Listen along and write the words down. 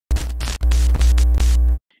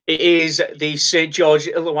It is the St George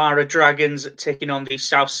Illawarra Dragons taking on the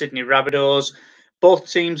South Sydney Rabbitohs.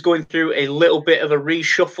 Both teams going through a little bit of a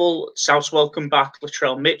reshuffle. South's welcome back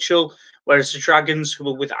Latrell Mitchell, whereas the Dragons, who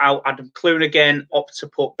were without Adam Clune again, opt to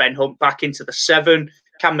put Ben Hunt back into the 7.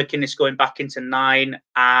 Cam McInnes going back into 9.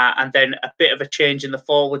 And then a bit of a change in the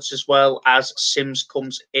forwards as well as Sims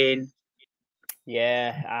comes in.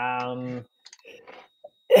 Yeah.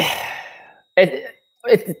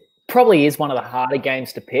 It probably is one of the harder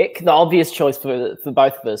games to pick. The obvious choice for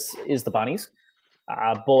both of us is the Bunnies.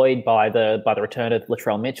 Buoyed by the return of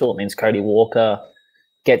Latrell Mitchell, it means Cody Walker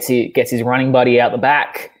gets his running buddy out the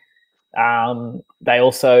back. They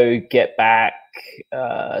also get back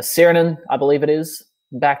Sirenen, I believe it is,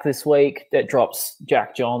 back this week. That drops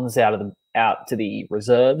Jack Johns out to the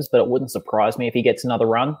reserves, but it wouldn't surprise me if he gets another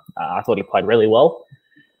run. I thought he played really well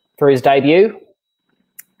for his debut.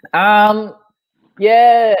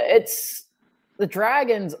 Yeah, it's the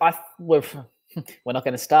Dragons. We're not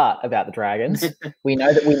going to start about the Dragons. we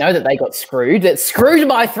know that they got screwed. It's screwed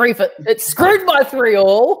by 3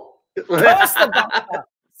 all. Curse the bunker.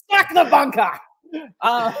 Sack the bunker.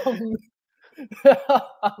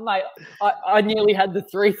 Mate, I nearly had the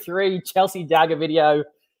 3-3 Chelsea Dagger video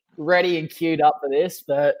ready and queued up for this,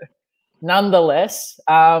 but nonetheless,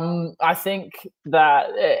 I think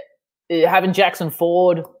that having Jackson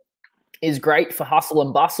Ford is great for hustle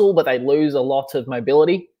and bustle, but they lose a lot of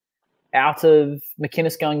mobility out of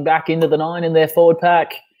McInnes going back into the 9 in their forward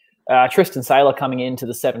pack. Tristan Saylor coming into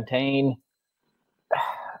the 17.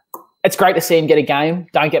 It's great to see him get a game,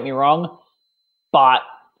 don't get me wrong, but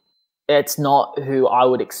it's not who I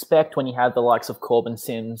would expect when you have the likes of Corbin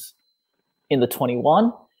Sims in the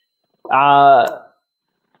 21. I'm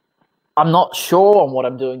not sure on what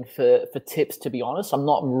I'm doing for tips, to be honest. I'm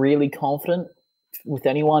not really confident with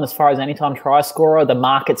anyone as far as anytime try scorer. The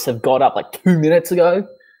markets have got up like 2 minutes ago.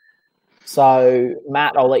 So,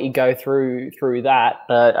 Matt, I'll let you go through that.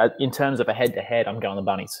 But in terms of a head-to-head, I'm going the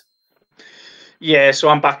Bunnies. Yeah, so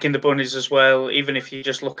I'm backing the Bunnies as well. Even if you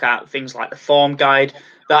just look at things like the form guide,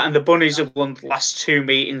 that and the Bunnies have won the last 2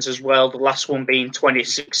 meetings as well. The last one being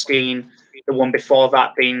 2016, the one before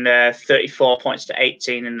that being 34 points to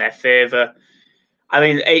 18 in their favour. I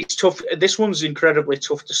mean, it's tough. This one's incredibly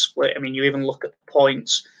tough to split. I mean, you even look at the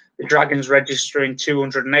points. The Dragons registering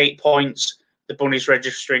 208 points. The Bunnies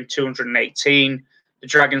registering 218. The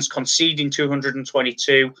Dragons conceding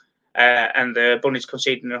 222. And the Bunnies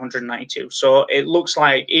conceding 192. So it looks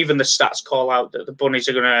like even the stats call out that the Bunnies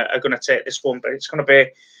are gonna take this one, but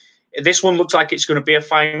this one looks like it's gonna be a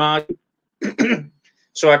fine margin.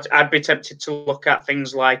 So I'd be tempted to look at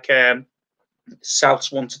things like South's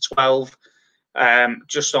 1-12,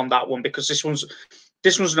 just on that one, because this one's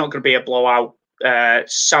not going to be a blowout.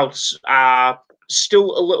 Souths are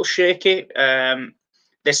still a little shaky. They're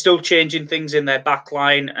still changing things in their back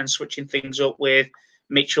line and switching things up with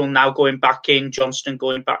Mitchell now going back in, Johnston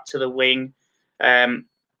going back to the wing, and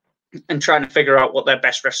trying to figure out what their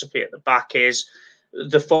best recipe at the back is.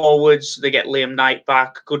 The forwards, they get Liam Knight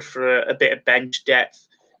back, good for a bit of bench depth.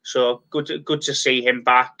 So good to see him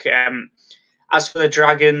back. As for the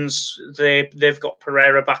Dragons, they've got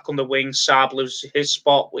Pereira back on the wing. Saab loses his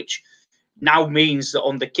spot, which now means that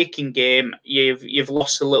on the kicking game, you've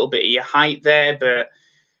lost a little bit of your height there. But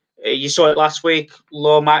you saw it last week.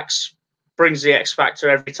 Lomax brings the X factor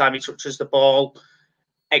every time he touches the ball.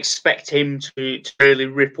 Expect him to really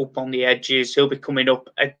rip up on the edges. He'll be coming up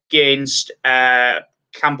against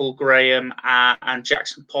Campbell Graham and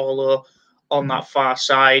Jackson Paulo on that far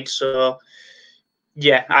side. So,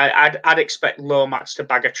 yeah, I'd expect Lomax to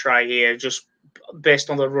bag a try here, just based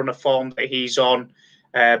on the run of form that he's on.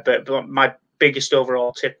 But my biggest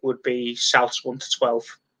overall tip would be South's 1-12.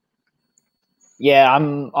 Yeah,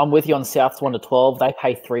 I'm with you on South's 1-12. They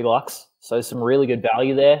pay $3, so some really good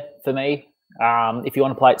value there for me. If you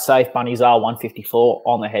want to play it safe, Bunnies are 154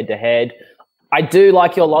 on the head-to-head. I do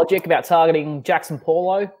like your logic about targeting Jackson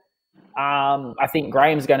Paulo. I think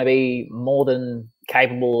Graham's going to be more than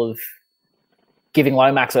capable of giving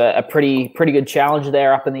Lomax a pretty good challenge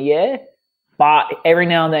there up in the air. But every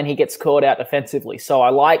now and then he gets caught out defensively. So I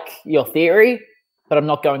like your theory, but I'm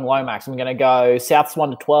not going Lomax. I'm going to go South's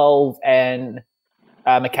 1-12 and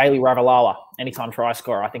Michaeli Ravalawa, anytime try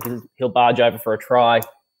scorer. I think he'll barge over for a try.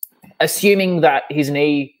 Assuming that his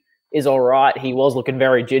knee is all right, he was looking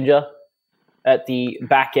very ginger at the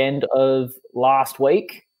back end of last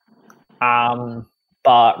week. But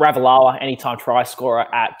Ravalawa, anytime try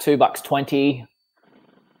scorer at $2.20,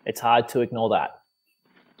 it's hard to ignore that.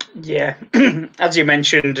 Yeah, as you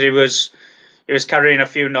mentioned, he was carrying a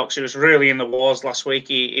few knocks. He was really in the wars last week.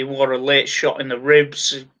 He wore a late shot in the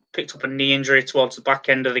ribs. picked up a knee injury towards the back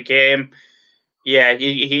end of the game. Yeah,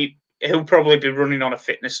 he'll probably be running on a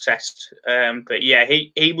fitness test. But yeah,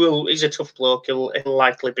 he will. He's a tough bloke. He'll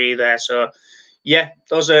likely be there. So yeah,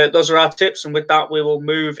 those are our tips. And with that, we will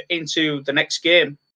move into the next game.